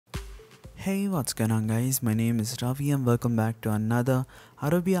Hey, what's going on guys? My name is Ravi and welcome back to another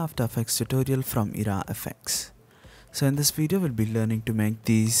Adobe After Effects tutorial from Era FX. So in this video we'll be learning to make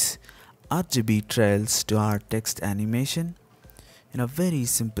these RGB trails to our text animation in a very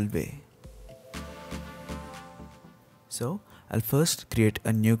simple way. So I'll first create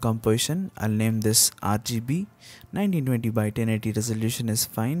a new composition. I'll name this RGB. 1920 by 1080 resolution is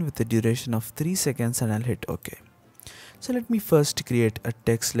fine with a duration of 3 seconds and I'll hit OK. So let me first create a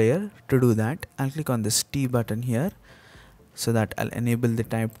text layer. To do that, I'll click on this T button here so that I'll enable the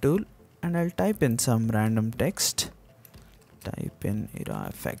type tool and I'll type in some random text. Type in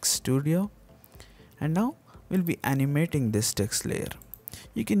Era FX Studio and now we'll be animating this text layer.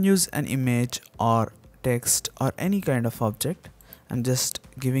 You can use an image or text or any kind of object. I'm just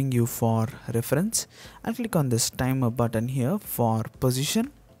giving you for reference. I'll click on this timer button here for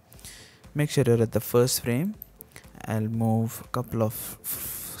position. Make sure you're at the first frame. I'll move a couple of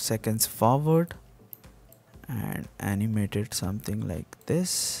seconds forward and animate it something like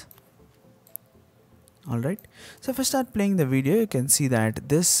this. Alright, so if I start playing the video, you can see that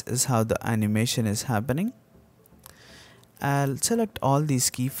this is how the animation is happening. I'll select all these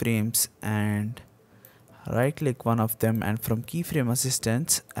keyframes and right click one of them, and from keyframe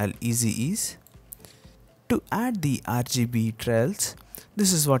assistance I'll easy ease. To add the RGB trails,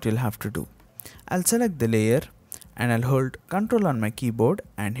 this is what you'll have to do. I'll select the layer and I'll hold Ctrl on my keyboard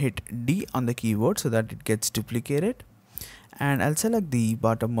and hit D on the keyboard so that it gets duplicated, and I'll select the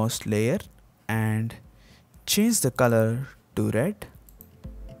bottommost layer and change the color to red.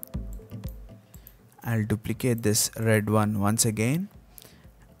 I'll duplicate this red one once again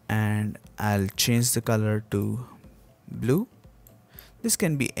and I'll change the color to blue. This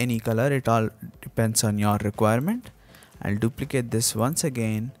can be any color, it all depends on your requirement. I'll duplicate this once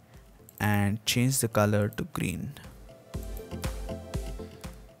again and change the color to green.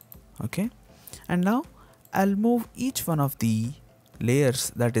 Okay, and now I'll move each one of the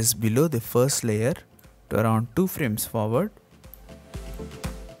layers that is below the first layer to around 2 frames forward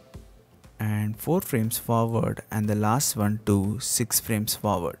and 4 frames forward, and the last one to 6 frames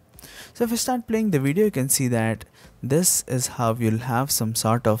forward. So if I start playing the video, you can see that this is how you'll have some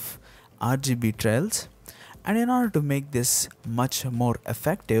sort of RGB trails. And in order to make this much more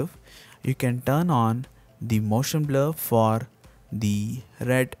effective, you can turn on the motion blur for the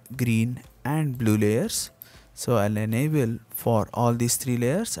red, green and blue layers. So I'll enable for all these 3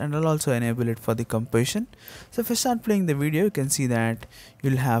 layers and I'll also enable it for the composition. So if I start playing the video, you can see that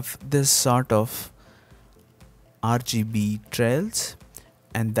you'll have this sort of RGB trails,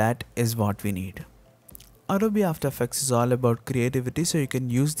 and that is what we need. Adobe After Effects is all about creativity, so you can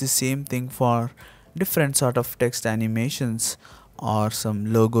use the same thing for different sort of text animations or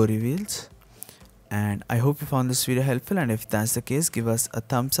some logo reveals. And I hope you found this video helpful, and if that's the case, give us a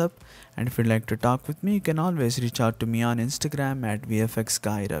thumbs up, and if you'd like to talk with me, you can always reach out to me on Instagram at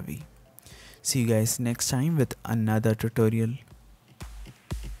VFXGuyRavi. See you guys next time with another tutorial.